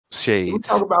Can we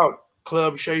talk shades. about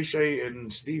Club Shay Shay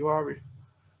and Steve Harvey?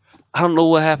 I don't know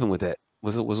what happened with that.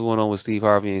 What's going on with Steve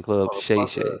Harvey and Club Shay Motherfucker,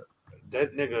 Shay?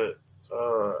 that nigga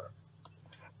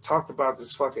talked about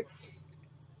this fucking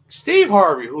Steve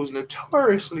Harvey, who's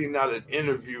notoriously not an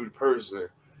interviewed person,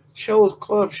 chose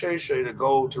Club Shay Shay to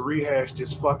go to rehash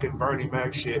this fucking Bernie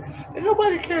Mac shit. And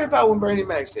nobody cared about when Bernie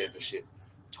Mac said the shit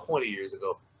 20 years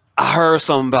ago. I heard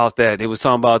something about that. They was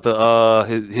talking about the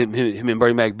him and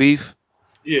Bernie Mac beef.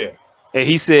 Yeah. And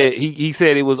he said he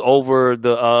said it was over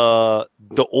the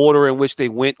order in which they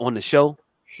went on the show.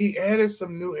 He added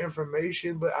some new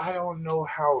information, but I don't know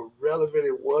how relevant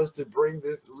it was to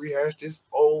rehash this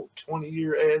old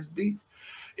 20-year ass beef.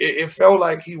 It felt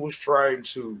like he was trying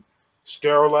to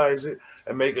sterilize it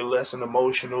and make it less an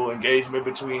emotional engagement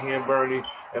between him and Bernie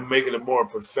and make it a more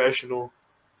professional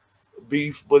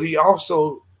beef. But he's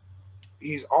also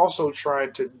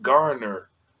trying to garner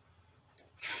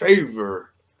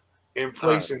favor in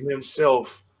placing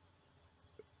himself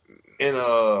in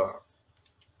a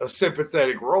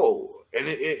sympathetic role, and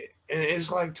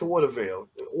it's like, to what avail?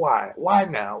 Why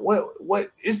now?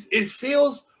 It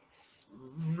feels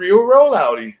real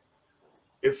rollouty.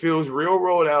 It feels real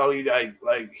rollouty.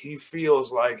 Like he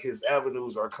feels like his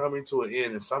avenues are coming to an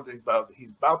end, and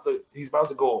he's about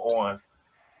to go on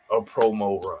a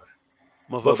promo run.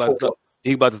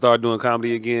 He about to start doing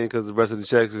comedy again because the rest of the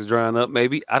checks is drying up.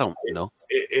 Maybe, I don't know.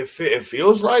 It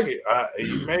feels like it.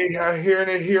 You may have hearing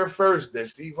it here first that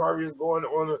Steve Harvey is going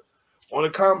on a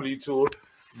comedy tour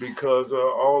because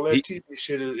all that TV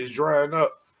shit is drying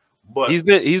up. But he's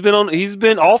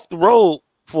been off the road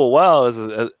for a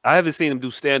while. I haven't seen him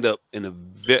do stand up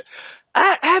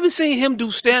I haven't seen him do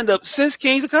stand up since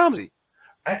Kings of Comedy.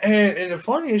 And the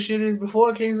funniest shit is,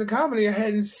 before Kings of Comedy, I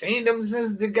hadn't seen him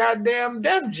since the goddamn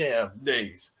Def Jam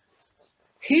days.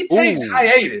 He takes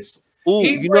hiatus.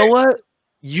 You know what?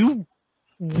 You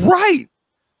right.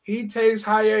 He takes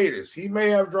hiatus. He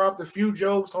may have dropped a few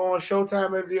jokes on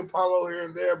Showtime at the Apollo here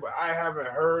and there, but I haven't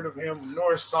heard of him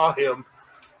nor saw him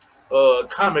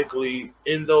comically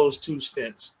in those two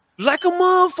stints. Like a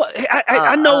motherfucker.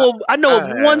 I know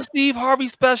of one Steve Harvey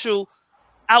special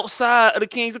outside of the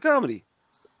Kings of Comedy.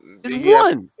 It's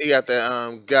one. He got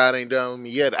that God Ain't Done With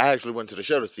Me Yet. I actually went to the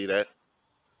show to see that.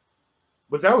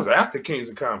 But that was after Kings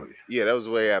of Comedy. Yeah, that was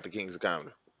way after Kings of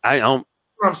Comedy. I don't.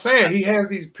 What I'm saying, he has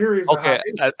these periods. Okay,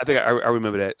 I think I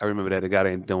remember that. I remember that the God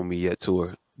Ain't Done With Me Yet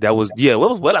tour. That was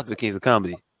well after the Kings of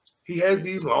Comedy. He has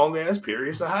these long ass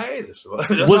periods of hiatus. Was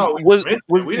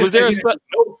there a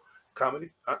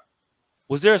comedy?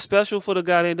 Was there a special for the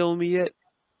God Ain't Done With Me Yet?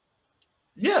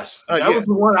 Yes, that was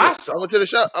the one I saw. I went to the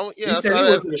show. I saw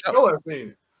that. The show. I've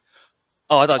seen.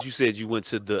 Oh, I thought you said you went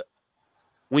to the.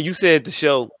 When you said the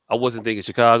show, I wasn't thinking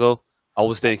Chicago. I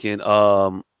was thinking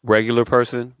regular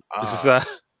person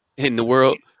in the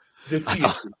world. The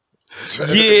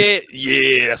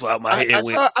yeah, that's why my head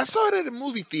went. I saw it at a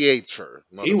movie theater.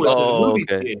 He went to the movie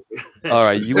theater. All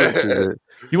right, you went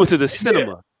to the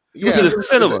cinema. You went to the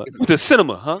cinema. With the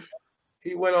cinema, huh?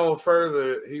 He went on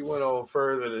further.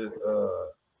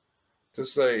 To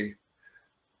say,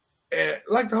 and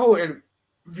like the whole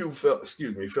interview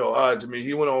felt odd to me.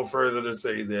 He went on further to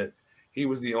say that he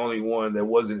was the only one that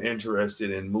wasn't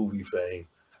interested in movie fame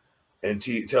and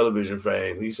television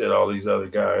fame. He said all these other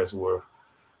guys were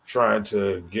trying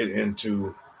to get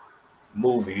into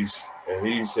movies, and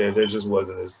he said that just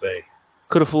wasn't his thing.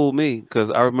 Could have fooled me, because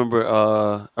I remember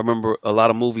a lot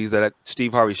of movies that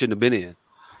Steve Harvey shouldn't have been in.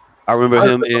 I remember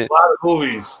him in a lot of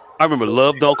movies. I remember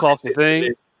Love Don't Cost a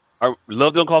Thing.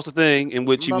 Love Don't Cost a Thing, in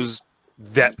which he was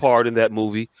that part in that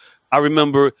movie. I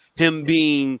remember him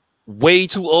being way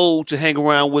too old to hang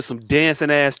around with some dancing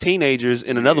ass teenagers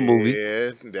in another movie. Yeah,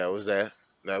 that was that.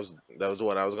 That was the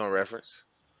one I was gonna reference.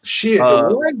 Shit,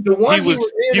 the one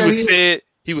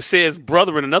he was Said's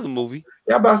brother in another movie.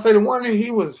 Yeah, I'm about to say the one that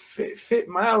he was fit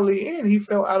mildly in, he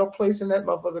felt out of place in that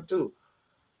motherfucker too.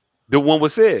 The one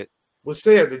was Said.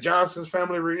 The Johnson's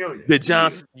Family Reunion. The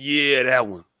Johnson, yeah, that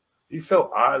one. He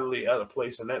felt oddly out of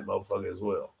place in that motherfucker as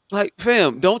well. Like,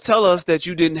 fam, don't tell us that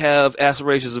you didn't have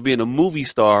aspirations of being a movie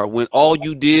star when all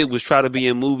you did was try to be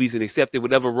in movies and accepted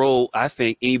whatever role I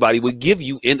think anybody would give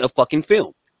you in a fucking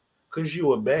film. Because you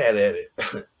were bad at it.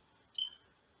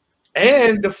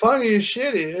 And the funniest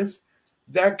shit is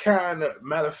that kind of,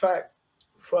 matter of fact,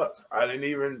 I didn't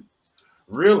even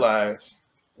realize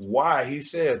why he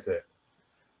said that.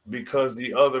 Because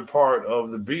the other part of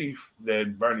the beef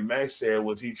that Bernie Mac said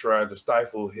was he tried to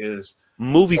stifle his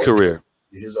movie career,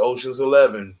 his Ocean's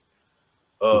 11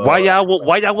 Why y'all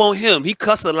want him? He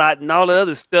cuss a lot and all the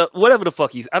other stuff. Whatever the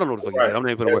fuck I don't know what the fuck he said. I'm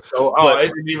not even putting a word. So, but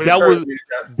it didn't even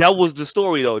that was the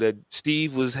story though, that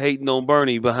Steve was hating on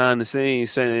Bernie behind the scenes,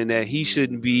 saying that he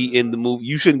shouldn't be in the movie.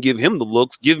 You shouldn't give him the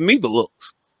looks. Give me the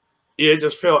looks. Yeah, it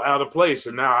just felt out of place,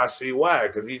 and now I see why.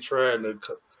 Because he trying to,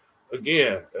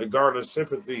 again, garner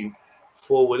sympathy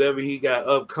for whatever he got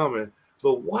upcoming.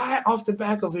 But why off the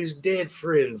back of his dead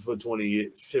friend for 20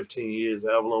 years, 15 years,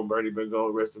 however long Bernie been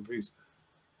gone, rest in peace.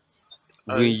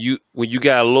 When you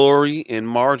got Lori and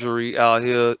Marjorie out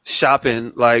here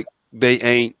shopping like they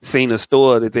ain't seen a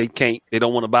store that they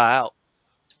don't want to buy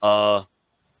out.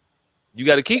 You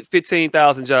got to keep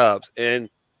 15,000 jobs, and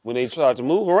when they try to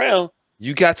move around,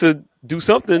 you got to do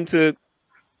something to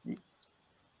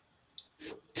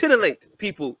titillate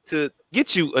people to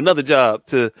get you another job,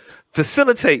 to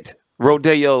facilitate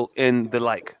rodeo and the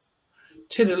like.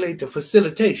 Titillate the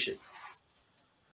facilitation.